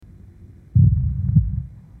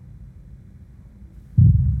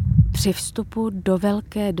Při vstupu do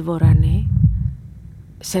velké dvorany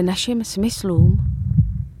se našim smyslům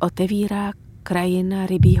otevírá krajina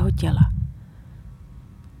rybího těla.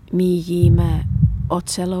 Míjíme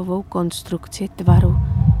ocelovou konstrukci tvaru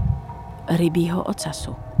rybího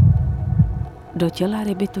ocasu. Do těla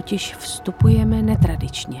ryby totiž vstupujeme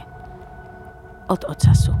netradičně, od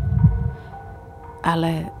ocasu.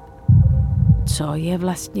 Ale co je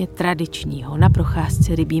vlastně tradičního na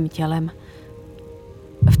procházce rybím tělem?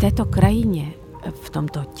 V této krajině, v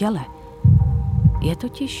tomto těle, je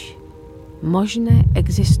totiž možné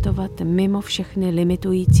existovat mimo všechny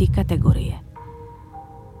limitující kategorie.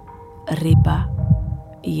 Ryba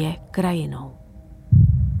je krajinou.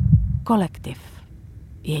 Kolektiv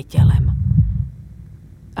je tělem.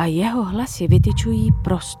 A jeho hlasy vytyčují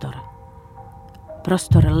prostor.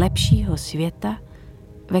 Prostor lepšího světa,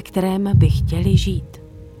 ve kterém by chtěli žít.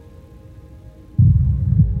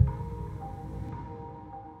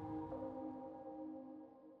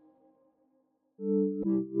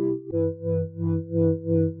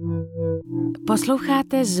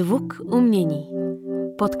 Posloucháte Zvuk umění,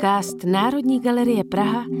 podcast Národní galerie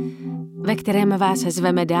Praha, ve kterém vás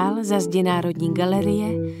zveme dál za zdi Národní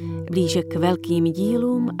galerie, blíže k velkým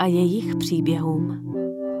dílům a jejich příběhům.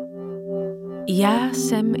 Já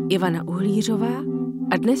jsem Ivana Uhlířová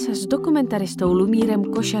a dnes s dokumentaristou Lumírem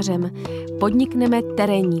Košařem podnikneme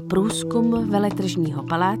terénní průzkum veletržního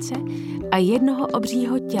paláce a jednoho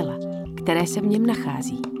obřího těla, které se v něm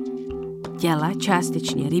nachází. Těla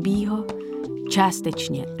částečně rybího,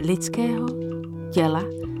 částečně lidského, těla,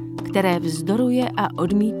 které vzdoruje a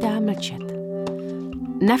odmítá mlčet.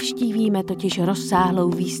 Navštívíme totiž rozsáhlou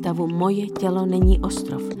výstavu Moje tělo, není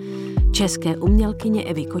ostrov české umělkyně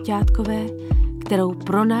Evy Koťátkové, kterou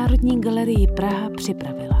Pro Národní galerii Praha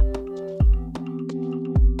připravila.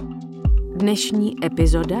 Dnešní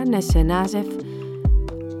epizoda nese název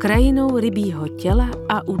Krajinou rybího těla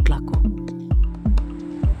a útlaku.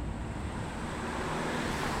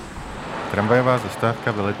 Tramvajová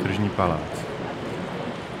zastávka veletržní palác.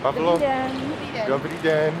 Pavlo, dobrý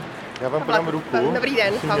den. Já vám podám ruku. Dobrý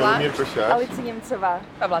den, Pavla. Lumír Košař. Alice Němcová.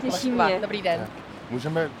 Pavla Kovaříková. Dobrý den.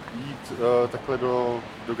 Můžeme jít takhle do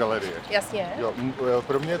galerie. Jasně. Jo,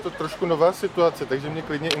 pro mě je to trošku nová situace, takže mě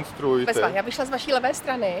klidně instruujte. Bezva, já bych šla z vaší levé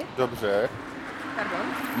strany. Dobře.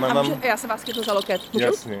 Pardon. Já se vás chytnu za loket. Můžu?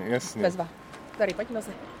 Jasně. Bezva. Tady, pojďme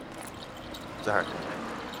se. Tak.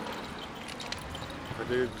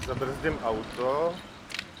 Tady zabrzdím auto.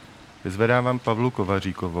 Vyzvedávám Pavlu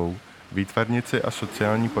Kovaříkovou, výtvarnici a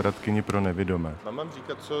sociální poradkyni pro nevidomé. Mám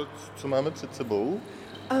říkat, co máme před sebou?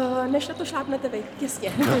 Než na to šlápnete vy,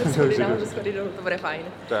 těsně. Do schody dolů, to bude fajn.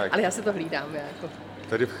 Tak. Ale já se to hlídám. Jako.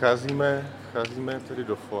 Tady vcházíme tady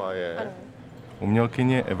do foaje. Ano.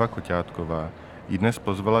 Umělkyně Eva Koťátková ji dnes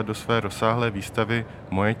pozvala do své rozsáhlé výstavy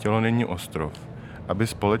Moje tělo, není ostrov, aby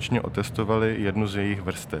společně otestovali jednu z jejich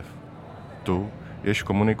vrstev. Tu, jež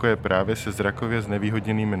komunikuje právě se zrakově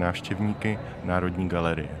znevýhodněnými návštěvníky Národní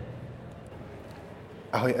galerie.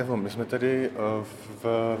 Ahoj Evo, my jsme tady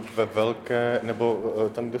ve velké, nebo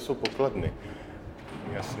tam, kde jsou pokladny.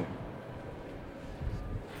 Jasně.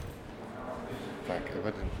 Tak,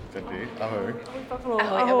 Eva tady, ahoj. Ahoj Pavlo,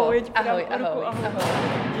 ahoj.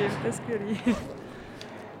 To je skvělý.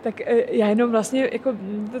 Tak já jenom vlastně, jako,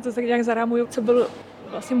 to tak nějak zarámuju, co byl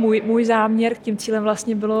vlastně můj záměr, tím cílem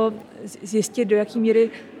vlastně bylo zjistit, do jaký míry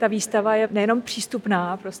ta výstava je nejenom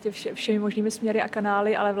přístupná prostě všemi možnými směry a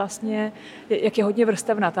kanály, ale vlastně jak je hodně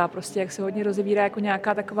vrstevnatá, prostě jak se hodně rozevírá jako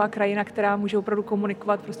nějaká taková krajina, která může opravdu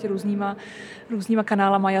komunikovat prostě různýma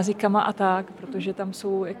kanálama, jazykama a tak, protože tam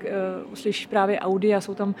jsou, jak uslyšíš právě audia,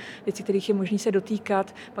 jsou tam věci, kterých je možný se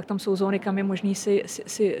dotýkat, pak tam jsou zóny, kam je možný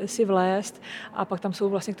si vlézt a pak tam jsou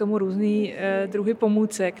vlastně k tomu různý druhy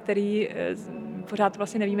pomůcek, který pořád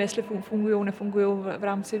vlastně nevíme, jestli fungují, nefungují v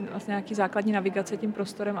rámci vlastně nějaký základní navigace tím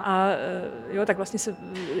prostorem a jo, tak vlastně se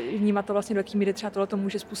vnímat to vlastně, do jaký míry třeba tohle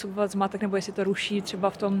může způsobovat zmatek, nebo jestli to ruší třeba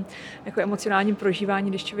v tom jako emocionálním prožívání,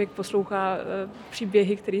 když člověk poslouchá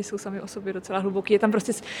příběhy, které jsou sami o sobě docela hluboký. Je tam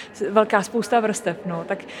prostě velká spousta vrstev, no,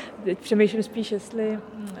 tak teď přemýšlím spíš, jestli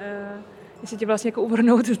tě vlastně jako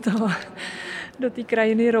uvrhnout do té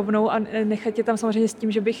krajiny rovnou a nechat tě tam samozřejmě s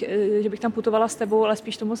tím, že bych tam putovala s tebou, ale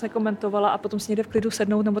spíš to moc nekomentovala a potom si někde v klidu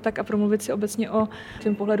sednout nebo tak a promluvit si obecně o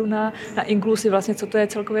tvém pohledu na inkluzi, vlastně co to je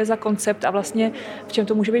celkově za koncept a vlastně v čem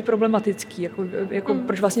to může být problematický, jako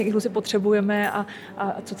proč vlastně inkluzi potřebujeme a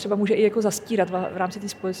co třeba může i jako zastírat v rámci té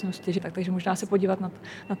společnosti, že takže možná se podívat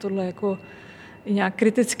na tohle jako i nějak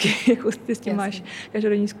kriticky, jako ty s tím máš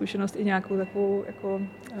každodenní zkušenost i nějakou takovou jako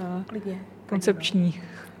koncepční.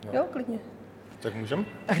 Jo, klidně. Tak můžem?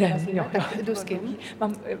 Jo. Jdu s kým?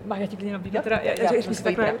 Já ti klidně nabídám. Já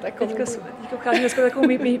teďka vcházím s takovou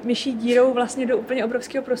myší dírou vlastně do úplně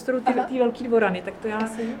obrovského prostoru té velké dvorany. Tak to já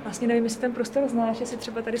vlastně nevím, jestli ten prostor znáš, jestli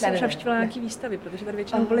třeba tady jsem navštívila nějaký výstavy, protože tady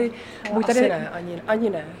většinou byly... Ani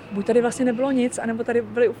ne. Buď tady vlastně nebylo nic, anebo tady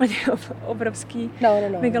byly úplně obrovský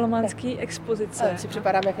megalománský expozice. Ale si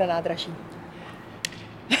připadám jak na nádraží.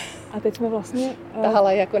 A teď jsme vlastně... Ta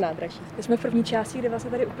hala je jako nádraží. Teď jsme v první části, kde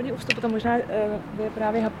vlastně tady úplně ustupu, tam možná je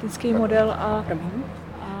právě haptický model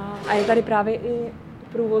a je tady právě i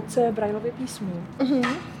průvodce Braillovy písmů,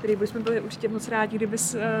 který bychom byli určitě moc rádi,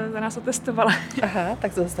 kdybys za nás otestovala. Aha,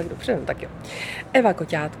 tak to zase tak dobře, no tak jo. Eva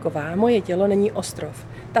Koťátková, Moje tělo, není ostrov.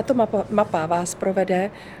 Tato mapa vás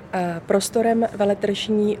provede prostorem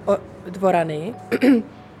veletržní dvorany,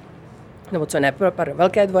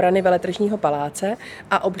 velké dvorany Veletržního paláce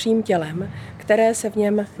a obřím tělem, které se v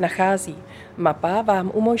něm nachází. Mapa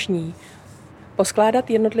vám umožní poskládat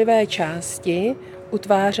jednotlivé části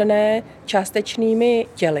utvářené částečnými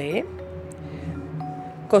těly,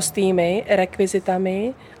 kostýmy,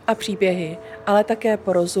 rekvizitami a příběhy, ale také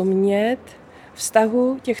porozumět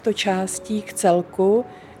vztahu těchto částí k celku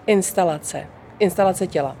instalace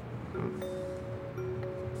těla.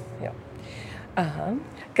 Jo. Aha.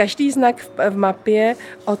 Každý znak v mapě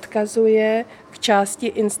odkazuje k části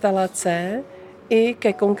instalace i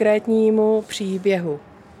ke konkrétnímu příběhu.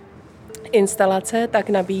 Instalace tak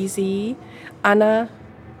nabízí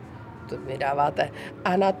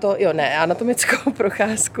anatomickou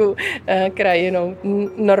procházku krajinou,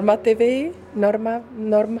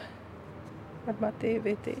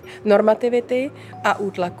 normativity a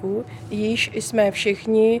útlaku, již jsme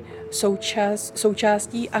všichni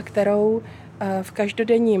součástí a kterou v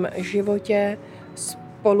každodenním životě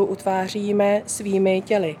spolu utváříme svými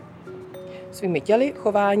těly,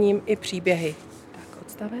 chováním i příběhy. Tak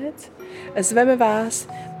odstavec. Zveme vás,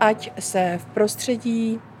 ať se v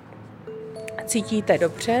prostředí cítíte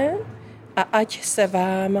dobře a ať se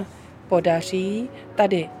vám podaří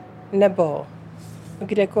tady nebo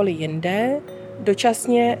kdekoliv jinde,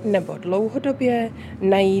 dočasně nebo dlouhodobě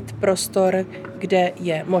najít prostor, kde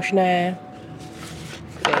je možné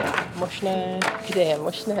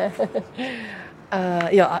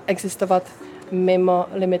a existovat mimo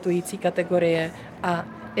limitující kategorie a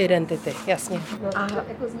identity. Jasně. No, a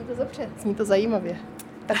jako zní to dobře, zní to zajímavě.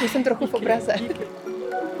 Tak už jsem trochu v obraze.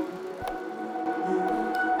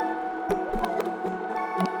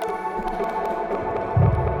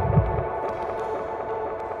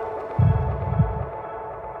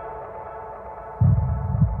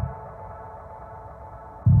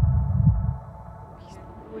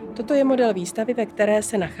 Toto je model výstavy, ve které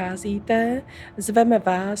se nacházíte. Zveme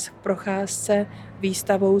vás k procházce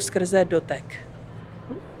výstavou skrze dotek.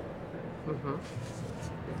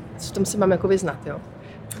 V tom si mám jako vyznat, jo?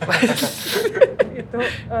 Je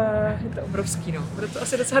to obrovský, no. Bude to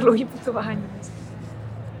asi docela dlouhý putování.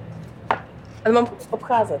 Ale mám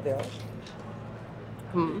obcházet, jo?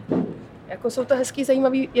 Jako jsou to hezký,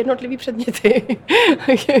 zajímavý, jednotlivý předměty.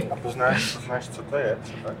 A poznáš, co to je?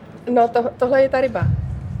 No, tohle je ta ryba.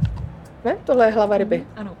 Ne? Tohle je hlava ryby.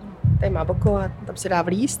 Ano. Tady má boko a tam se dá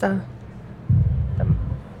vlízt a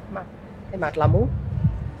tady má dlamu.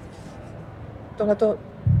 Tohle to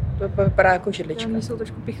vypadá jako židlička. Oni jsou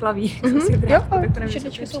trošku pichlavý. Jo, ale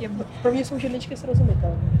židličky jsou, pro mě jsou židličky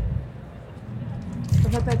srozumitelné.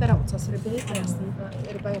 Tohle je teda ocas ryby, to je jasný,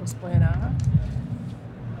 ta ryba je rozpojená.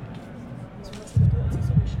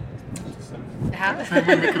 Aha.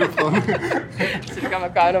 Mikrofon. Si říkám,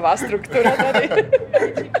 jaká nová struktura tady.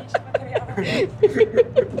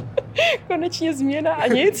 Konečně změna a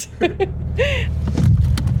nic.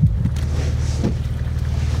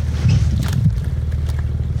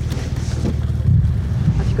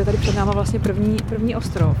 A teďka tady před náma vlastně první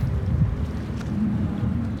ostrov.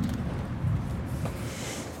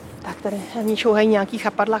 Tak tady ní šouhají nějaký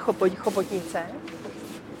chapadla chobotnice.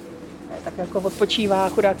 Tak jako odpočívá,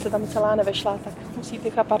 chudák se tam celá nevešla, tak musí ty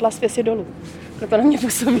chapadla svěsit dolů. Proto na mě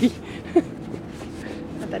působí.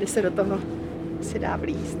 A tady se do toho si dá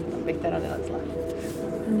vlízt, tam bych teda nelezla.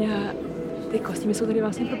 Ty kostýmy jsou tady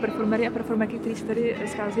vlastně pro performery a performerky, kteří se tady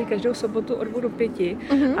scházejí každou sobotu od 2 do 5.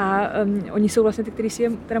 A oni jsou vlastně ty, kteří si je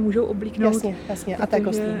teda můžou oblíknout. Jasně. A to je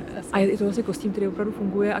kostým. A je to vlastně kostým, který opravdu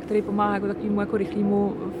funguje a který pomáhá jako takovému jako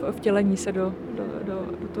rychlému vtělení se do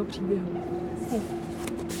toho příběhu.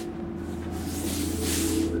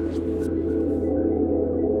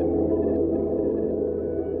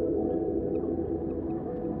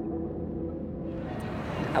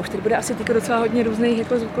 A už tady bude asi docela hodně různých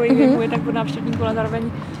jako zvukových věmů, jednak od návštěvníků, ale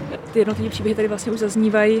zároveň ty jednotlivé příběhy tady vlastně už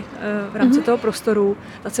zaznívají v rámci toho prostoru.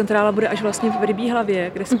 Ta centrála bude až vlastně v rybí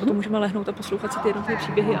hlavě, kde si potom můžeme lehnout a poslouchat si ty jednotlivé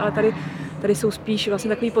příběhy, ale tady jsou spíš vlastně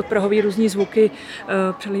takový podprahový různý zvuky,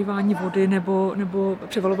 přelívání vody nebo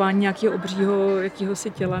převalování nějakého obřího, jakýhosi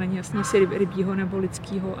těla, není jasně jestli rybího nebo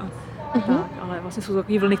lidského. Tak, ale vlastně jsou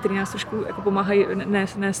takové vlny, které nás trošku jako pomáhají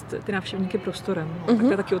nést ty návštěvníky prostorem. Tak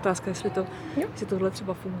to je taky otázka, jestli tohle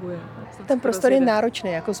třeba funguje. Ten prostor je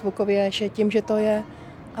náročný, jako zvukově, že tím, že to je,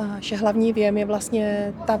 že hlavní věm je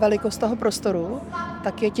vlastně ta velikost toho prostoru,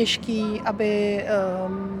 tak je těžký, aby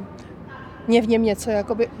mě v něm něco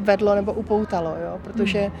jakoby vedlo nebo upoutalo, jo?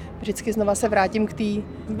 Protože vždycky znova se vrátím k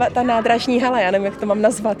ta nádražní hala, já nevím, jak to mám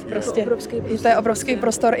nazvat. Prostě. To je obrovský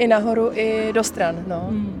prostor i nahoru, i do stran. No.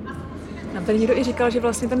 Nám tady někdo i říkal, že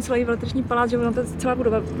vlastně ten celý veletržní palác, že ta celá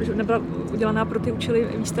budova nebyla udělaná pro ty účely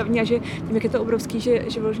výstavní a že tím, jak je to obrovský,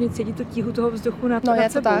 že vlastně cítí tu tíhu toho vzduchu nad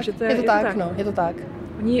sebou. Je to tak.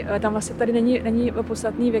 Oni, tam vlastně tady není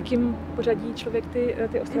podstatný, v jakém pořadí člověk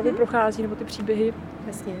ty ostrovy prochází, nebo ty příběhy.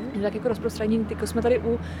 Jasně. Tak jako rozprostření. Teď jsme tady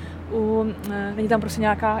není tam prostě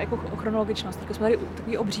nějaká jako chronologičnost. Teď jsme tady u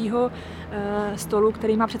takového obřího stolu,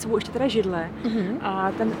 který má před sebou ještě teda židle.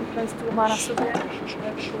 A ten stůl má na sobě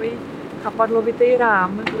takový chapadlovitý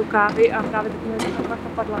rám, rukávy a právě takovýma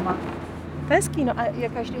chapadlama. To je hezký, no a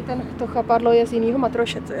každý to chapadlo je z jiného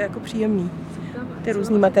matroše, to je jako příjemný. Ty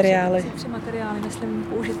různý materiály. 3 materiály, myslím,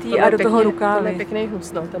 použitý a do toho rukávy. To je pěkný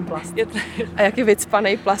hnus, no, ten plast. A jak je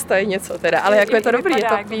vycpanej plast, to je něco teda, ale jako je to dobrý, je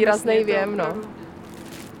to výrazný věm, no.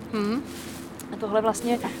 A tohle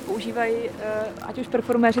vlastně používají, ať už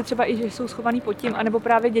performéři třeba i, že jsou schovaný pod tím, anebo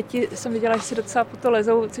právě děti, jsem viděla, že si docela po to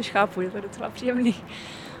lezou, což chápu, je to docela příjemný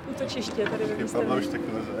útočiště tady ve výstavě. Pavla už tak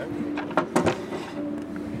leze.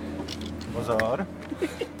 Pozor.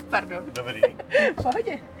 Pardon. Dobrý. V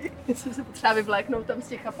pohodě. Jsem se potřeba vyvléknout tam z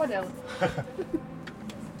těch chapadel.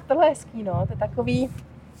 Tohle je hezký, no, to je takový,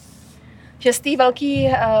 že z té velký,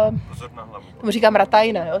 pozor na hlavu. Tomu říkám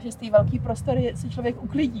ratajna, jo, že z té velký prostory se člověk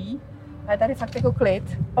uklidí a je tady fakt jako klid.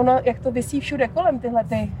 Ono, jak to visí všude kolem tyhle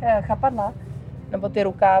ty chapadla, nebo ty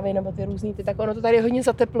rukávy, nebo ty různý tak ono to tady hodně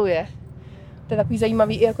zatepluje. To je takový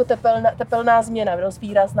zajímavý i jako tepelná změna, dost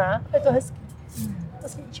výrazná. Je to hezký. To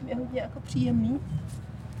s něčím je hodně jako příjemný.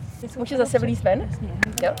 Může zase vlízt ven?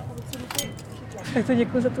 Jo? Tak to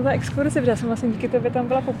děkuji za tuhle exkurzi, protože já jsem vlastně díky tobě tam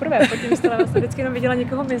byla poprvé. Potom jsem vlastně vždycky jenom viděla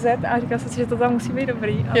někoho mizet a říkala jsem si, že to tam musí být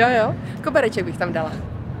dobrý. Ale... Jo, kobereček bych tam dala.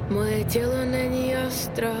 Moje tělo není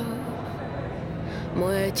ostrov.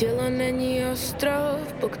 Moje tělo není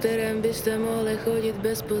ostrov, po kterém byste mohli chodit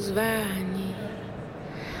bez pozvání.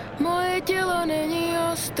 Moje tělo není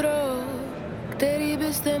ostrov, který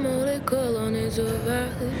byste mohli kolonizovat.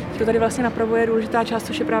 To tady vlastně napravuje důležitá část,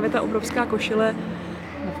 což je právě ta obrovská košile.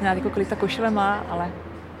 Možná jako kolik ta košile má, ale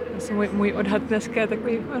asi můj odhad dneska je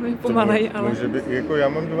takový velmi pomalej. Ale... Může být, jako já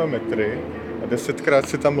mám 2 metry a 10krát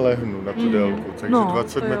si tam lehnu na tu délku, takže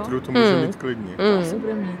 20 metrů to může mít klidně. To asi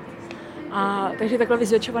bude mít. A takže takhle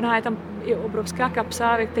vyzvětšovaná je tam i obrovská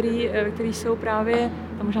kapsa, ve který jsou právě,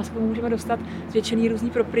 tam možná se k tomu můžeme dostat, zvětšený různý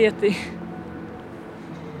propriety.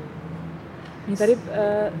 My tady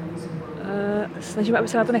snažíme, aby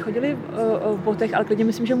se na to nechodili v botech, ale klidně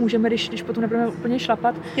myslím, že můžeme, když potom nebudeme úplně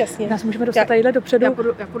šlapat. Jasně. Nás můžeme dostat tadyhle dopředu. Já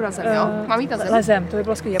půjdu razem, jo? Mám jít na zem? Lezem, to by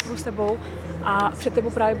bylo skvělé. Já půjdu s tebou a před tebou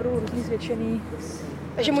právě budou různý zvětšený.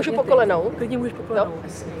 Takže můžu po kolenou? Klidně můžeš po kolenou.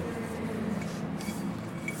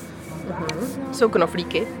 Jsou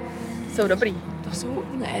knoflíky. Jsou dobrý. To jsou,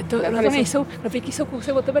 to nejsou, knoflíky jsou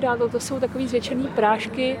kousek od tebe dál, to jsou takový zvětšený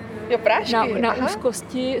prášky. Jo, prášky? Na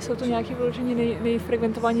úzkosti jsou to nějaký vyloženě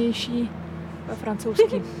nejfrekventovanější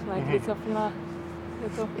francouzský lék.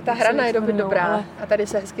 I ta hrana je dobrá, ale... a tady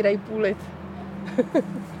se hezky dají půlit.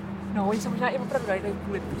 No, oni se možná i opravdu dají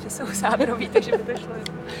půlit, protože jsou sádrový, takže by to šlo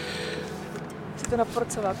si to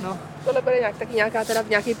naporcovat, no. Tohle bude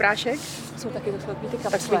nějaký prášek? Jsou taky ty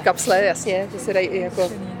kapsle. Takový kapsle, jasně, že se dají i jako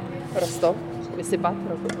vysypat.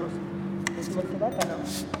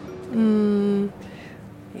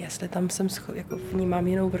 Jestli tam jsem jako vnímám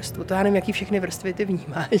jinou vrstvu, to já nevím, jaký všechny vrstvy ty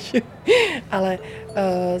vnímáš, ale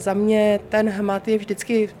za mě ten hmat je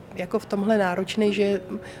vždycky jako v tomhle náročný, že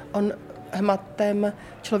on hmatem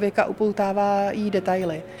člověka upoutává jí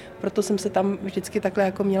detaily. Proto jsem se tam vždycky takhle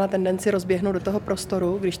jako měla tendenci rozběhnout do toho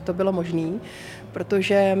prostoru, když to bylo možné,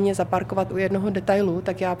 protože mě zaparkovat u jednoho detailu,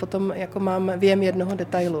 tak já potom jako mám věm jednoho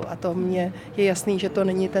detailu a to mně je jasný, že to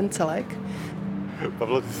není ten celek.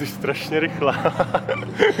 Pavlo, ty jsi strašně rychlá.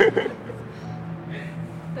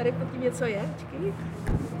 Tady pod tím něco je, počkej.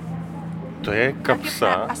 To je kapsa.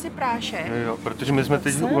 Asi prášek. Jo, protože my jsme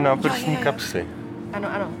teď u náprsní kapsy.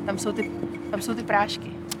 Ano, tam jsou ty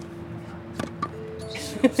prášky.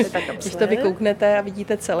 Když to vykouknete a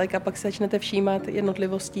vidíte celek a pak se začnete všímat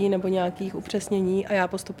jednotlivostí nebo nějakých upřesnění a já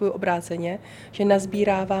postupuju obráceně, že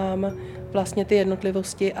nazbírávám vlastně ty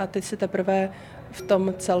jednotlivosti a ty si teprve v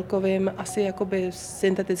tom celkovém asi jakoby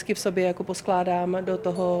synteticky v sobě jako poskládám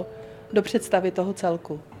do představy toho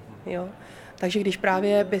celku. Jo? Takže když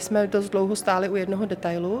právě bychom dost dlouho stáli u jednoho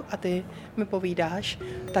detailu a ty mi povídáš,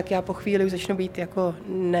 tak já po chvíli už začnu být jako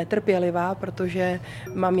netrpělivá, protože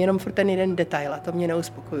mám jenom furt ten jeden detail a to mě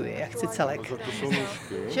neuspokojuje, já chci celek. To jsou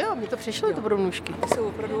nůžky. Že jo, mi to přišlo, to budou nůžky. Jsou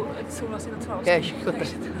opravdu, jsou vlastně docela ostrý. Jež,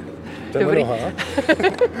 Dobrý.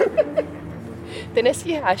 Ty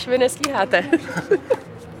nestíháš, vy nestíháte.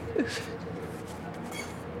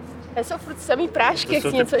 To jsou furt samý prášky,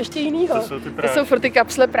 jak něco ještě jinýho. To jsou furt ty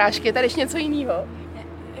kapsle prášky, tady ještě něco jinýho.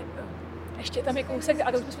 Ještě tam je kousek,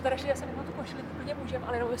 a to už jsme tady šli, já jsem na tu košili úplně můžem,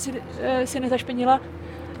 ale jenom si nezašpenila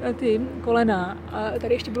ty kolena. A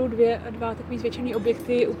tady ještě budou dva takový zvětšený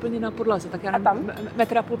objekty úplně na podlaze, tak já nevím,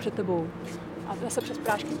 metr a půl před tebou. A zase přes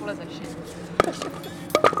prášky polezeš.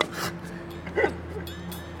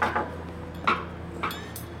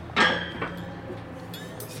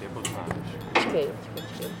 Počkej.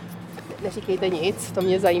 Neříkejte nic, to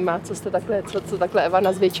mě zajímá, co takhle Eva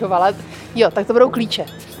nazvětšovala. Jo, tak to budou klíče.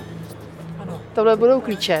 Ano. Tohle budou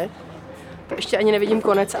klíče. To ještě ani nevidím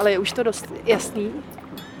konec, ale je už to dost jasný.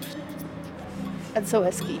 A to jsou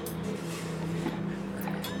hezký.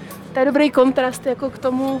 To je dobrý kontrast jako k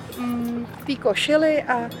tomu, k té košili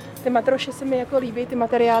a ty matroše se mi jako líbí, ty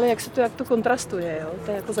materiály, jak to kontrastuje, jo?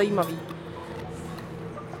 To je jako zajímavý.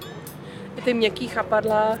 I ty měkký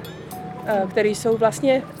chapadla, které jsou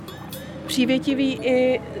vlastně přívětivý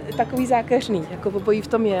i takový zákeřný, jako obojí v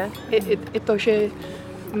tom je. I to, že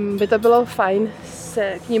by to bylo fajn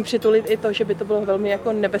se k ním přitulit, i to, že by to bylo velmi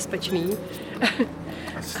jako nebezpečný.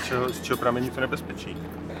 A z čeho pramení to nebezpečí?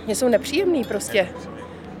 Mně jsou nepříjemný prostě.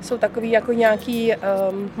 Jsou takový jako nějaký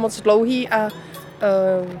moc dlouhý a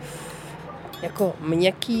jako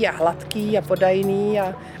měkký a hladký a podajný,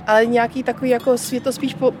 ale nějaký takový jako je to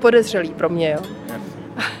spíš podezřelý pro mě, jo.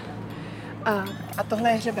 A tohle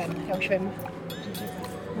je hřeben, já už vím.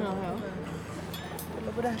 No jo.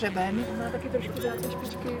 Tohle bude hřeben. Má taky trošku dát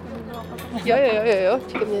špičky. Jo,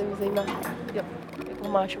 čekaj, mě zajímá. Jo, jak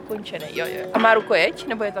ho máš ukončený, jo. A má rukojeť,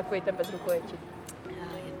 nebo je to takový ten bez rukojeti?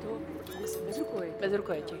 Je to bez rukojeti. Bez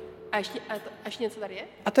rukojeti. A ještě něco tady je?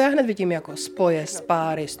 A to já hned vidím jako spoje,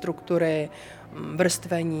 spáry, struktury,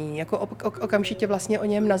 vrstvení, jako okamžitě vlastně o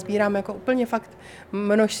něm nazbírám jako úplně fakt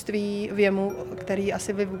množství věmu, který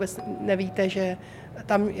asi vy vůbec nevíte, že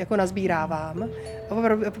tam jako nazbírávám.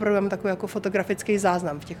 Opravdu mám takový jako fotografický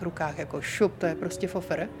záznam v těch rukách, jako šup, to je prostě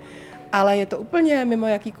fofr. Ale je to úplně mimo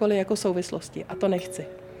jakýkoliv jako souvislosti a to nechci.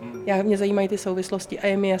 Mě zajímají ty souvislosti a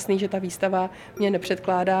je mi jasný, že ta výstava mě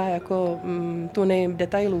nepředkládá jako tuny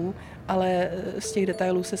detailů, ale z těch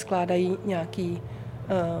detailů se skládají nějaký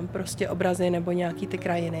prostě obrazy nebo nějaký ty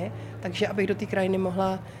krajiny. Takže abych do té krajiny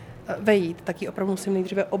mohla vejít, tak ji opravdu musím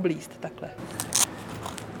nejdříve oblízt takhle.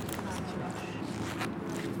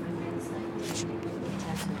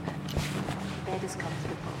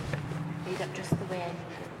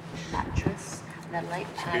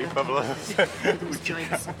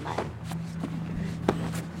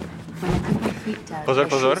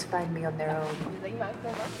 Pozor.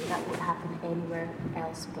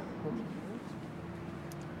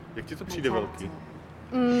 Jak ti to přijde velký?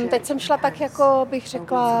 Teď jsem šla tak, jako bych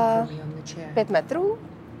řekla 5 metrů.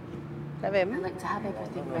 Nevím.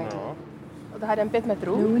 Odhadem 5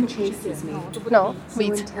 metrů. No,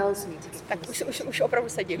 víc. Tak už opravdu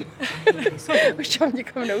sedím. Už tam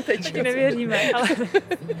nikomu neuteču. Taky nevěříme, ale...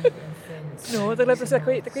 No, tohle je prostě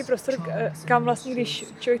takový prostor, kam vlastně, když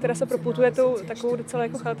člověk teda se proputuje tou takovou docela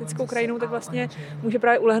jako chaotickou krajinou, tak vlastně může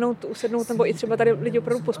právě ulehnout, usednout, nebo i třeba tady lidi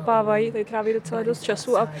opravdu pospávají, tady tráví docela dost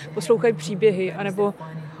času a poslouchají příběhy, anebo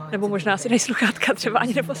možná si dají sluchátka, třeba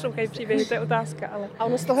ani neposlouchají příběhy, to je otázka, ale... A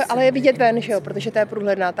ono z toho ale je vidět ven, že jo, protože to je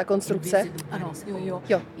průhledná ta konstrukce. Ano,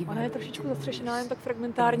 jo. Ona je trošičku zastřešená jen tak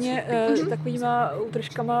fragmentárně takovýma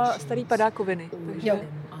útržkama starý padákoviny, takže... Jo.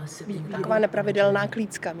 Taková nepravidelná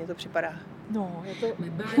klícka, mně to připadá. No, je to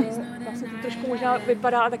vlastně to trošku možná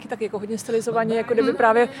vypadá taky jako hodně stylizovaně, jako kdyby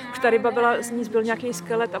právě už ta ryba byla, z ní zbyl nějaký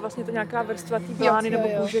skelet a vlastně to nějaká vrstva té blány nebo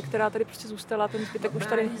kůže, která tady prostě zůstala, ten zbytek už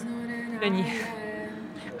tady není.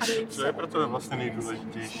 Co je pro to vlastně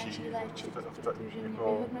nejdůležitější,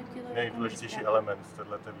 jako nejdůležitější element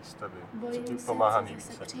této výstavy? Co ti pomáhá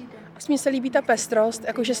nejvíce? Mně se líbí ta pestrost,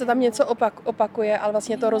 jakože se tam něco opakuje, ale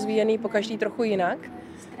vlastně to rozvíjený po každý trochu jinak.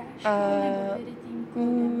 A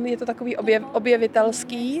je to takový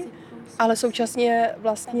objevitelský, ale současně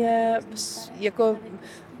vlastně jako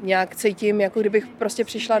nějak cítím, jako kdybych prostě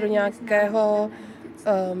přišla do nějakého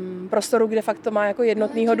prostoru, kde fakt to má jako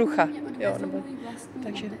jednotného ducha. Jo, nebo,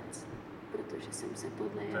 takže...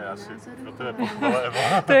 To je asi pro tebe pochvala,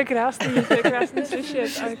 Eva. To je krásný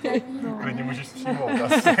slyšet. Klidně můžeš přijmout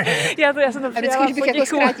asi. Já jsem to přijala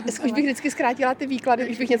Zkuš bych vždycky zkrátila ty výklady,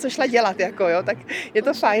 když bych něco šla dělat, jako, jo, tak je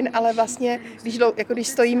to fajn, ale vlastně, když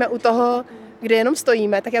stojíme u toho, kde jenom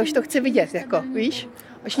stojíme, tak já už to chci vidět, jako, víš?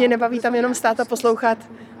 Už mě nebaví tam jenom stát a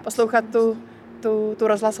poslouchat tu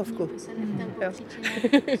rozhlasovku. Jo.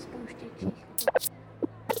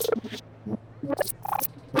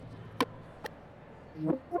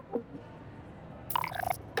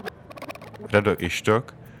 Rado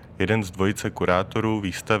Ištok, jeden z dvojice kurátorů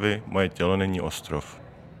výstavy Moje tělo, není ostrov.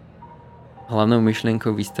 Hlavnou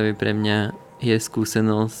myšlienkou výstavy pre mňa je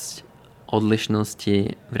skúsenosť odlišnosti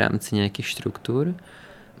v rámci nejakých štruktúr.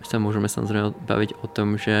 Sa môžeme samozrejme baviť o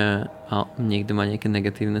tom, že niekto má nejaké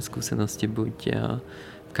negatívne skúsenosti buď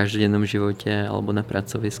v každodennom živote, alebo na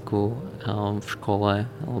pracovisku, v škole,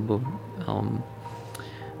 alebo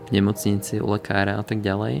v nemocnici, u lekára a tak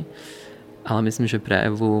ďalej. Ale myslím, že pre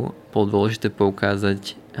Evu bolo dôležité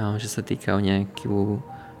poukázať, že sa týka o nejakú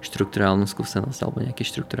štrukturálnu skúsenosť alebo nejaký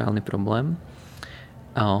štrukturálny problém.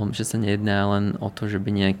 Že sa nejedná len o to, že by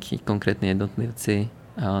nejakí konkrétni jednotlivci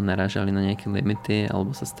narážali na nejaké limity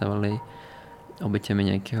alebo sa stávali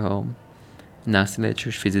obeťami nejakého násilia, či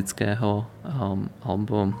už fyzického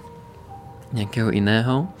alebo nejakého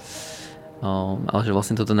iného. Ale že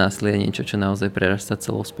vlastne toto násilie je niečo, čo naozaj prerastá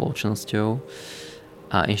celou spoločnosťou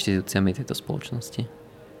a inštitúciami tejto spoločnosti.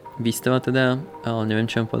 Výstava teda,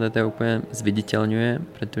 neviem čo vám povedať, to úplne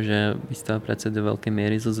zviditeľňuje, pretože výstava pracuje do veľkej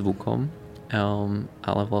miery so zvukom,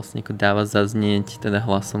 ale vlastne ako dáva zaznieť teda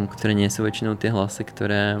hlasom, ktoré nie sú väčšinou tie hlasy,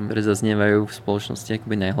 ktoré zaznievajú v spoločnosti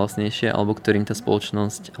akoby najhlasnejšie, alebo ktorým tá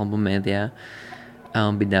spoločnosť alebo médiá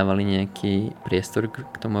by dávali nejaký priestor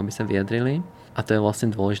k tomu, aby sa vyjadrili. A to je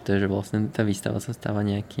vlastne dôležité, že vlastne tá výstava sa stáva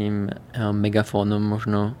nejakým megafónom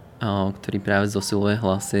možno, ktorý práve zosiluje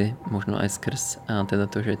hlasy, možno aj skrz teda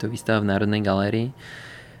to, že je to výstava v Národnej galérii,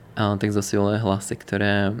 tak zosiluje hlasy,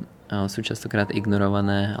 ktoré sú častokrát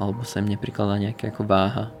ignorované alebo sa im neprikladá nejaká ako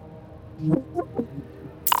váha.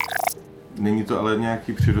 Není to ale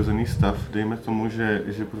nějaký přirozený stav, dejme tomu, že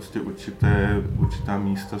prostě určitá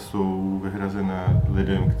místa jsou vyhrazená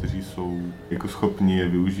lidem, kteří jsou jako schopni je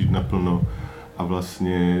využít naplno. A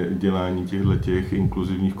vlastně dělání těch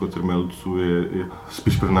inkluzivních kotrmelců je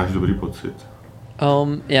spíš pro náš dobrý pocit.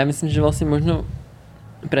 Ja myslím, že vlastne možno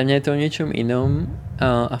pre mňa je to o niečom inom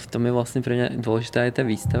a v tom je vlastne pre mňa dôležitá aj tá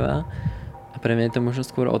výstava. A pre mňa je to možno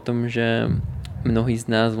skôr o tom, že mnohí z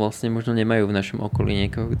nás vlastne možno nemajú v našom okolí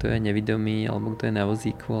niekoho, kto je nevidomý, alebo kto je na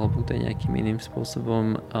vozíku, alebo kto je nejakým iným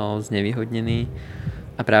spôsobom znevýhodnený.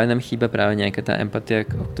 A práve nám chýba nejaká tá empatia,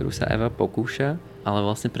 o ktorú sa Eva pokúša. Ale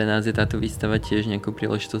vlastne pre nás je táto výstava tiež nejakou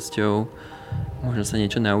príležitosťou možno sa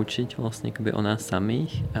niečo naučiť vlastne akoby o nás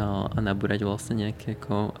samých a nabúrať vlastne nejaké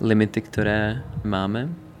ako limity, ktoré máme.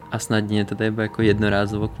 A snad nie teda iba ako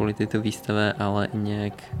jednorázovo kvôli tejto výstave, ale i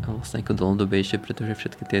nejak vlastne ako dlhodobejšie, pretože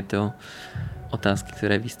všetky tieto otázky,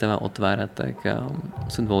 ktoré výstava otvára, tak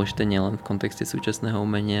sú dôležité nielen v kontexte súčasného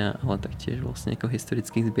umenia, ale taktiež vlastne ako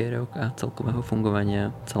historických zbierok a celkového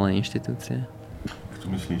fungovania celej inštitúcie. Co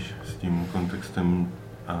myslíš s tím kontextem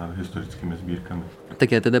a historickými sbírkami?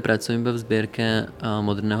 Tak ja teda pracujem iba v zbierke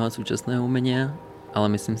moderného a súčasného umenia,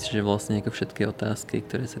 ale myslím si, že vlastne ako všetky otázky,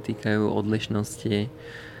 ktoré sa týkajú odlišnosti,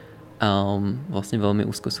 vlastne veľmi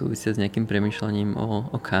úzko súvisia s nejakým premýšľaním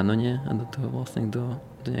o kánone a do toho vlastne do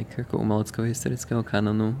nejakého ako umeleckého historického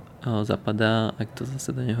kánonu zapadá a kto zase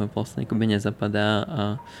do neho vlastne akoby nezapadá a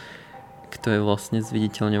kto je vlastne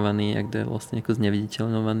zviditeľňovaný a kto je vlastne ako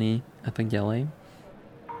zneviditeľňovaný a tak ďalej.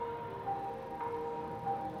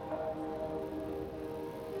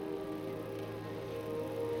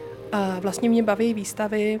 A vlastně mě baví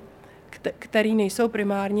výstavy, které nejsou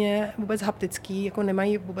primárně vůbec haptický, jako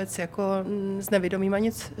nemají vůbec jako s nevědomýma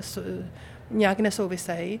nic nějak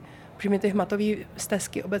nesouvisejí, protože mi ty hmatové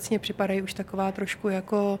stezky obecně připadají už taková trošku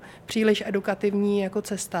jako příliš edukativní jako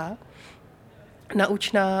cesta,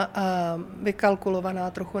 naučná a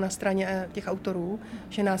vykalkulovaná trochu na straně těch autorů,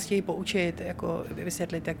 že nás chtějí poučit, jako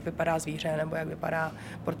vysvětlit, jak vypadá zvíře, nebo jak vypadá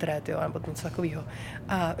portrét, jo, nebo něco takového.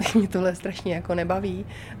 A mě tohle strašně jako nebaví.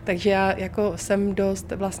 Takže já jako jsem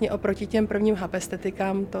dost vlastně oproti těm prvním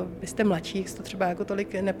hapestetikám, to vy jste mladší, to třeba jako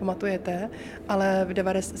tolik nepamatujete, ale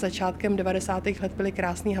začátkem 90. let byly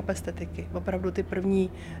krásné hapestetiky. Opravdu ty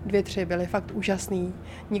první 2-3 byly fakt úžasný,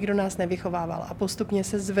 nikdo nás nevychovával a postupně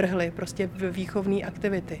se zvrhly prostě v výchovné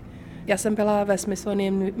aktivity. Já jsem byla ve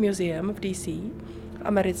Smithsonian Museum v DC v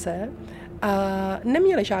Americe A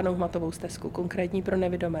neměli žádnou hmatovou stezku, konkrétní pro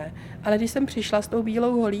nevidomé. Ale když jsem přišla s tou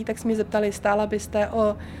bílou holí, tak se mě zeptali, stála byste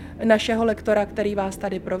o našeho lektora, který vás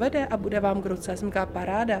tady provede a bude vám k ruce. Jsem říkala,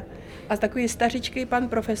 paráda. A takový stařičký pan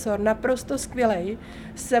profesor, naprosto skvělej,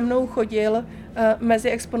 se mnou chodil mezi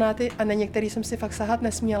exponáty a na některý jsem si fakt sahat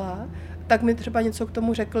nesměla, tak mi třeba něco k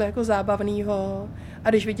tomu řekl jako zábavného. A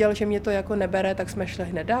když viděl, že mě to jako nebere, tak jsme šli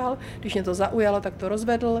hned dál. Když mě to zaujalo, tak to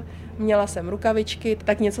rozvedl. Měla jsem rukavičky,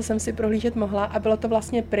 tak něco jsem si prohlížet mohla a bylo to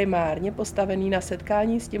vlastně primárně postavené na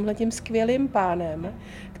setkání s tímhletím skvělým pánem,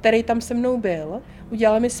 který tam se mnou byl.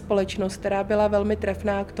 Udělal mi společnost, která byla velmi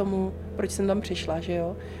trefná k tomu, proč jsem tam přišla, že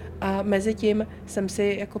jo. A mezi tím jsem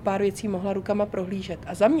si jako pár věcí mohla rukama prohlížet.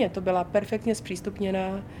 A za mě to byla perfektně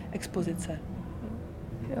zpřístupněná expozice.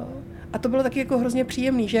 Jo. A to bylo taky jako hrozně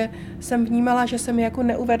příjemný, že jsem vnímala, že jsem je jako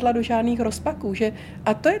neuvedla do žádných rozpaků.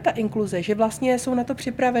 A to je ta inkluze, že vlastně jsou na to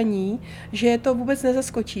připravení, že je to vůbec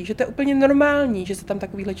nezaskočí, že to je úplně normální, že se tam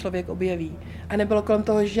takovýhle člověk objeví. A nebylo kolem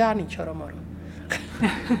toho žádný čoromor.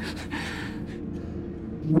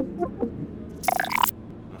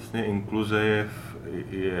 Vlastně inkluze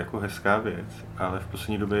je jako hezká věc, ale v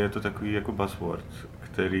poslední době je to takový jako buzzword,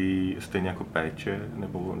 který stejně jako péče,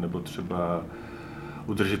 nebo třeba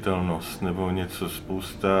udržitelnost, nebo něco,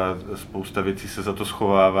 spousta věcí se za to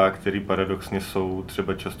schovává, které paradoxně jsou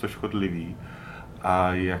třeba často škodlivý.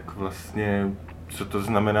 A jak vlastně, co to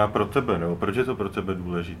znamená pro tebe, nebo proč je to pro tebe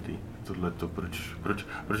důležitý, tohleto,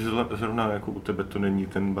 proč zrovna jako u tebe to není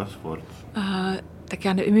ten buzzword? Tak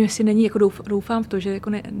já nevím, jestli není, jako doufám v to, že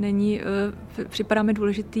jako není, připadá mi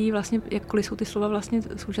důležitý, vlastně, jakkoliv jsou ty slova vlastně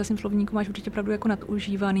současným slovníku, máš určitě pravdu jako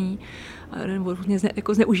nadužívaný, nebo různě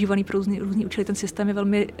jako zneužívaný pro různý účely. Ten systém je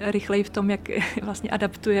velmi rychlej v tom, jak vlastně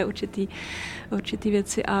adaptuje určitý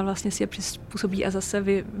věci a vlastně si je přizpůsobí a zase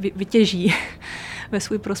vytěží ve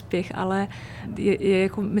svůj prospěch, ale je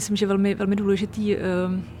jako, myslím, že velmi, velmi důležitý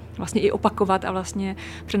vlastně i opakovat a vlastně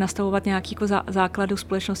přenastavovat nějaký jako základy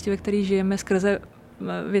společnosti, ve které žijeme skrze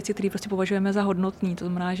věci, které prostě považujeme za hodnotný. To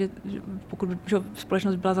znamená, že pokud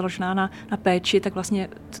společnost byla založená na péči, tak vlastně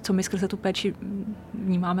co my skrze tu péči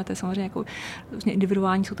vnímáme, to je samozřejmě jako vlastně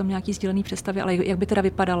individuální, jsou tam nějaké sdílené představy, ale jak by teda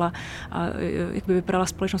vypadala a jak by vypadala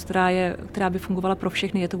společnost, která by fungovala pro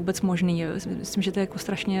všechny, je to vůbec možný. Myslím, že to je jako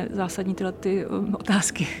strašně zásadní tyhle ty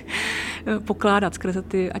otázky pokládat skrze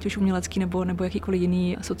ty, ať už umělecký nebo jakýkoliv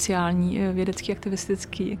jiný sociální, vědecký,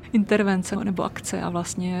 aktivistický intervence nebo akce a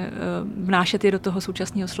vlastně vnášet je do toho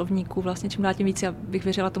současného slovníku vlastně čím dál tím víc. Já bych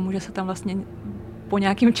věřila tomu, že se tam vlastně po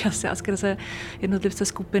nějakém čase a skrze jednotlivce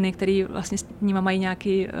skupiny, který vlastně s nimi mají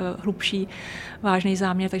nějaký hlubší, vážný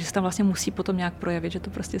záměr, takže se tam vlastně musí potom nějak projevit, že to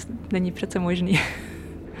prostě není přece možný.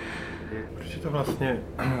 Proč je to vlastně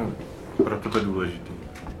pro tebe důležité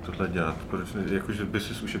tohle dělat? Jakože by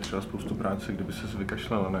si ušetřila spoustu práce, kdyby se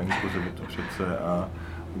vykašlala na inkluzivitu přece a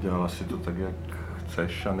udělala si to tak, jak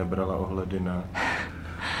chceš a nebrala ohledy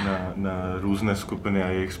na různé skupiny a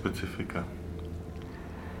jejich specifika.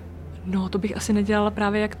 No, to bych asi nedělala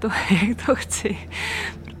právě jak to chci,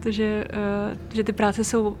 protože že ty práce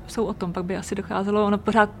jsou o tom, pak by asi docházelo, ono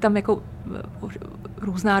pořád tam jako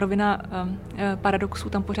různá rovina paradoxů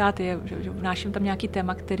tam pořád je, že vnáším tam nějaký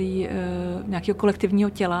téma, který nějakého kolektivního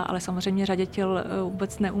těla, ale samozřejmě řadě těl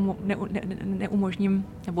vůbec neumožním,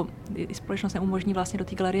 nebo i společnost neumožní vlastně do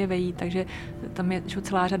té galerie vejít, takže tam je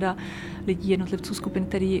celá řada lidí, jednotlivců, skupin,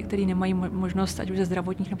 který nemají možnost, ať už ze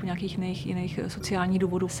zdravotních nebo nějakých jiných sociálních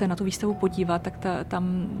důvodů se na tu výstavu podívat, tak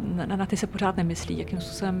tam na ty se pořád nemyslí, jakým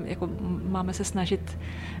způsobem jako máme se snažit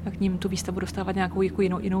k ním tu výstavu dostávat nějakou jako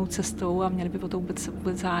jinou cestou a měli by o to vůbec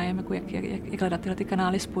zájem, jako jak hledat tyhle ty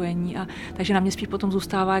kanály spojení. A takže na mě spíš potom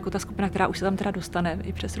zůstává jako ta skupina, která už se tam teda dostane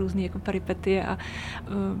i přes různé jako peripety a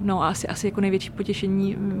no asi jako největší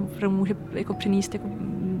potěšení může jako přinést jako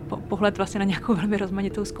pohled vlastně na nějakou velmi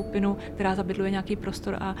rozmanitou skupinu, která zabydluje nějaký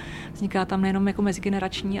prostor a vzniká tam nejenom jako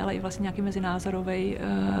mezigenerační, ale i vlastně nějaký mezinázorový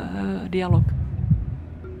dialog.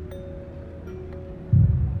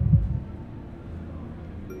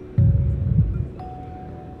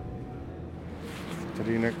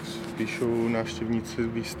 Tady jinak píšou návštěvníci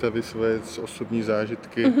výstavy své osobní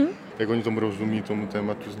zážitky, jak oni tomu rozumí, tomu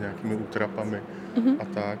tématu s nějakými útrapami a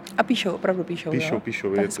tak. A opravdu píšou.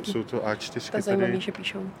 Píšou. Jsou to A4 to je zajímavý, že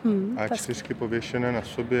píšou. A4 pověšené na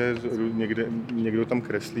sobě, někdo tam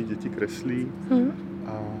kreslí, děti kreslí.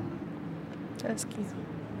 A to je hezký.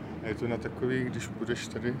 A je to na takový, když budeš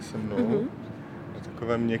tady se mnou, na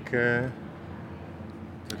takové měkké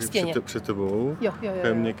stěně. Před tebou, jo.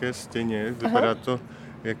 měkké stěně, vypadá to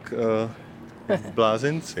jak v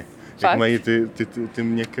blázenci. Fakt? Jak mají ty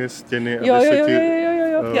měkké stěny, Jo,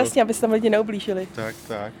 jasně, aby se tam lidi neublížili. Tak.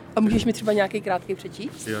 A můžeš mi třeba nějaký krátký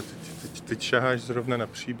přečíst? Jo, teď šaháš zrovna na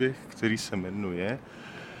příběh, který se jmenuje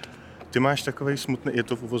Ty máš takovej smutný, je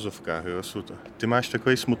to v uvozovkách, jo, ty máš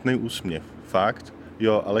takovej smutný úsměv. Fakt?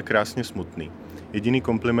 Jo, ale krásně smutný. Jediný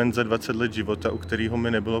kompliment za 20 let života, u kterého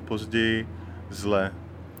mi nebylo později zle.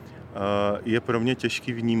 Je pro mě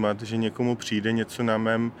těžký vnímat, že někomu přijde něco na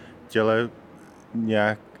mém těle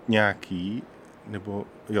nějaký, nebo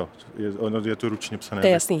jo, je to ručně psané. To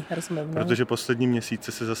je jasný, rozumím. No. Protože poslední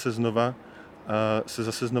měsíce se zase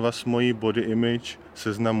znova s mojí body image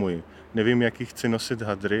seznamuji. Nevím, jaký chci nosit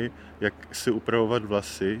hadry, jak si upravovat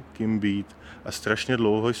vlasy, kým být. A strašně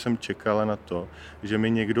dlouho jsem čekala na to, že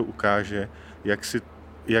mi někdo ukáže,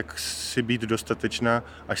 jak si být dostatečná,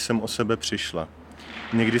 až jsem o sebe přišla.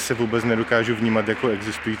 Někdy se vůbec nedokážu vnímat jako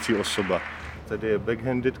existující osoba. Tady je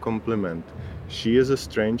backhanded compliment. She is a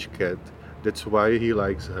strange cat, that's why he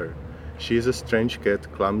likes her. She is a strange cat,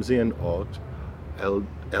 clumsy and odd,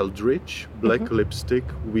 eldritch, black lipstick,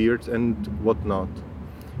 weird and whatnot.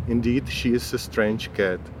 Indeed, she is a strange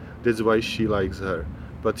cat, that's why she likes her,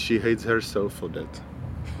 but she hates herself for that.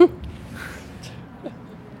 To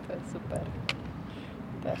je super.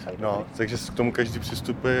 To je fakt no, dobrý. takže k tomu každý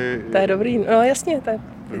přistupuje. To je dobrý, no jasně, to je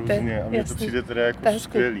různě a mně to přijde teda jako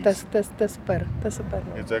skvělý. To je super, to je super.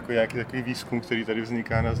 No. Je to jako nějaký takový výzkum, který tady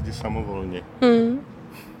vzniká na zdi samovolně.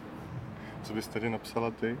 Co bys tady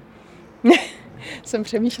napsala ty? Jsem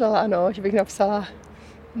přemýšlela, ano, že bych napsala...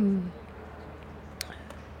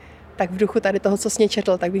 Tak v duchu tady toho, co jsi mě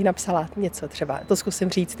četl, tak bych napsala něco třeba. To zkusím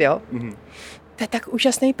říct, jo? Mm-hmm. To je tak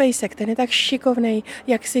úžasný pejsek, ten je tak šikovnej,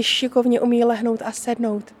 jak si šikovně umí lehnout a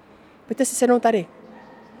sednout. Pojďte si sednout tady.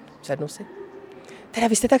 Sednu si. Teda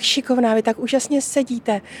vy jste tak šikovná, vy tak úžasně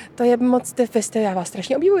sedíte. To je moc, já vás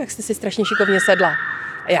strašně obdivuji, jak jste si strašně šikovně sedla.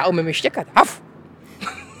 A já umím i štěkat. Haf!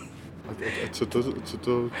 A co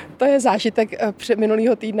to? To je zážitek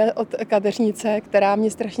minulýho týdne od kadeřnice, která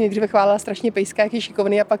mě strašně dříve chválila strašně pejska, jak je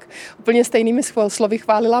šikovný, a pak úplně stejnými slovy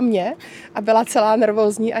chválila mě a byla celá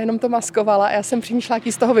nervózní a jenom to maskovala. A já jsem přemýšlela,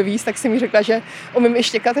 jaký z toho vyvízt, tak jsem mi řekla, že umím i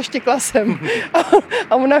štěkat a štěkla jsem.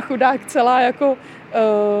 A ona chudák celá jako...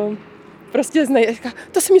 prostě říká,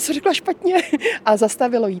 to jsem něco řekla špatně. A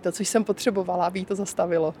zastavilo jí to, což jsem potřebovala, aby jí to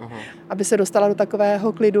zastavilo. Aha. Aby se dostala do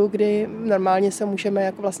takového klidu, kdy normálně se můžeme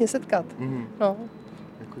jako vlastně setkat. Mm. No.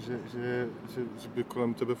 Jako, že by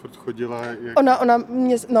kolem tebe furt chodila... Jak...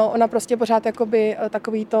 Ona prostě pořád jakoby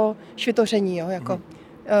takový to švitoření, jo, jako.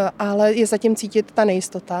 Ale je zatím cítit ta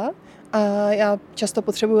nejistota. A já často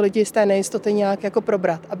potřebuji lidi z té nejistoty nějak jako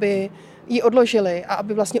probrat, aby ji odložili a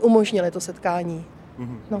aby vlastně umožnili to setkání.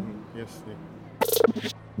 No. Jasně.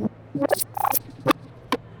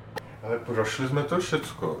 Ale prošli jsme to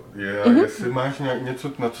všecko. Jestli máš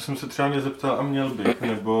něco, na co jsem se třeba nezeptal a měl bych,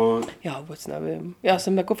 nebo... Já vůbec nevím. Já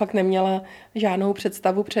jsem jako fakt neměla žádnou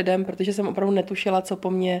představu předem, protože jsem opravdu netušila, co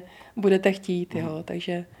po mně budete chtít, jo,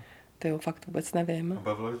 takže fakt vůbec nevím. A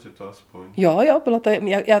bavilo tě to aspoň? Jo, bylo to,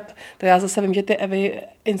 já zase vím, že ty Evy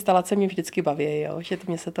instalace mě vždycky baví, jo, že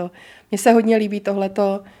mně se hodně líbí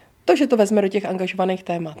tohleto, že to vezme do těch angažovaných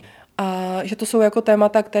témat. A že to jsou jako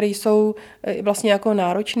témata, které jsou vlastně jako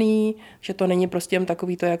náročný, že to není prostě jen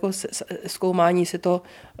takový to jako zkoumání si to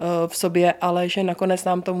v sobě, ale že nakonec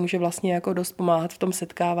nám to může vlastně jako dost pomáhat v tom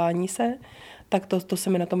setkávání se, tak to se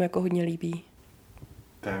mi na tom jako hodně líbí.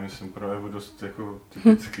 To je, myslím, pro Evu dost jako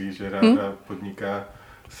typický, že ráda podniká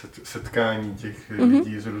setkání těch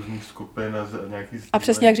lidí z různých skupin a nějaký... A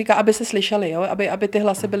přesně jak říká, aby se slyšeli, jo? Aby ty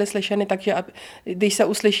hlasy byly slyšeny, takže když se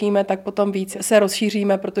uslyšíme, tak potom víc se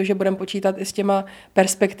rozšíříme, protože budeme počítat i s těma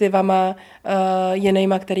perspektivama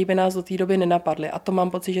jinýma, který by nás do té doby nenapadly. A to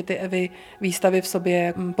mám pocit, že ty Evy výstavy v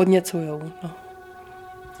sobě podněcujou. No.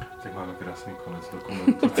 Tak máme krásný konec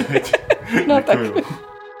dokumentu teď. No tak.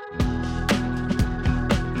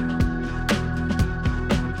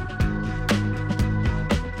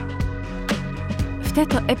 V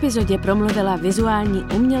této epizodě promluvila vizuální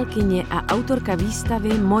umělkyně a autorka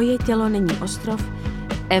výstavy Moje tělo, není ostrov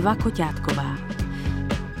Eva Koťátková.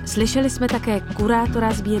 Slyšeli jsme také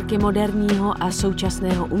kurátora sbírky moderního a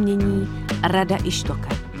současného umění Rada Ištoka.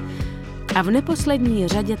 A v neposlední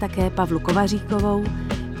řadě také Pavlu Kovaříkovou,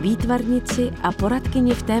 výtvarnici a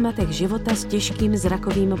poradkyni v tématech života s těžkým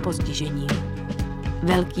zrakovým postižením.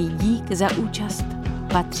 Velký dík za účast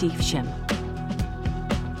patří všem.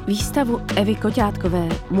 Výstavu Evy Koťátkové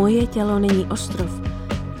Moje tělo, není ostrov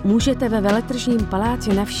můžete ve Veletržním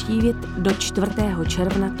paláci navštívit do 4.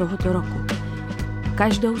 června tohoto roku.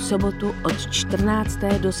 Každou sobotu od 14.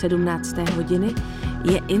 do 17. hodiny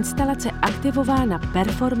je instalace aktivována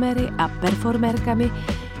performery a performerkami,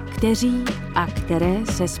 kteří a které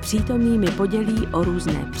se s přítomnými podělí o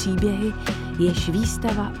různé příběhy, jež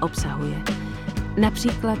výstava obsahuje.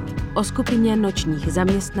 Například o skupině nočních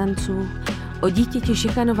zaměstnanců, o dítěti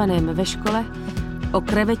šikanovaném ve škole, o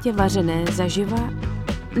krevetě vařené zaživa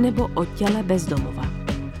nebo o těle bezdomova.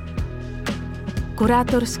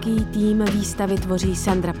 Kurátorský tým výstavy tvoří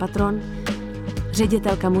Sandra Patron,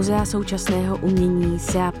 ředitelka Muzea současného umění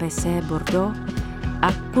CAPC Bordeaux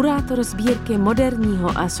a kurátor sbírky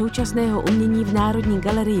moderního a současného umění v Národní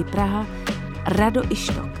galerii Praha Rado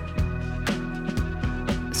Ištok.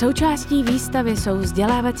 Součástí výstavy jsou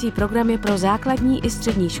vzdělávací programy pro základní i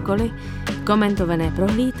střední školy, komentované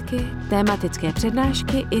prohlídky, tematické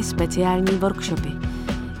přednášky i speciální workshopy.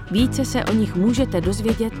 Více se o nich můžete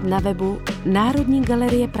dozvědět na webu Národní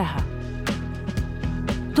galerie Praha.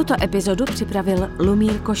 Tuto epizodu připravil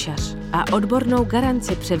Lumír Košař a odbornou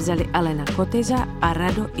garanci převzali Alena Kotyza a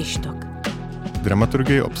Rado Ištok.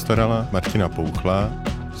 Dramaturgii obstarala Martina Pouchlá,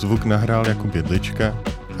 zvuk nahrál Jakub Jedlička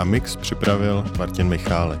a mix připravil Martin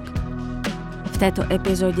Michálek. V této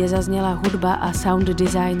epizodě zazněla hudba a sound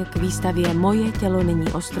design k výstavě Moje, tělo,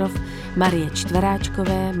 není, ostrov Marie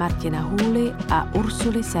Čtveráčkové, Martina Hůly a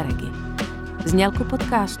Ursuly Seregy. Znělku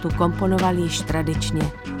podcastu komponoval již tradičně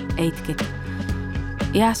 8kit.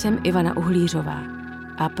 Já jsem Ivana Uhlířová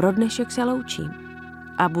a pro dnešek se loučím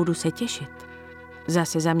a budu se těšit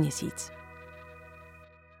zase za měsíc.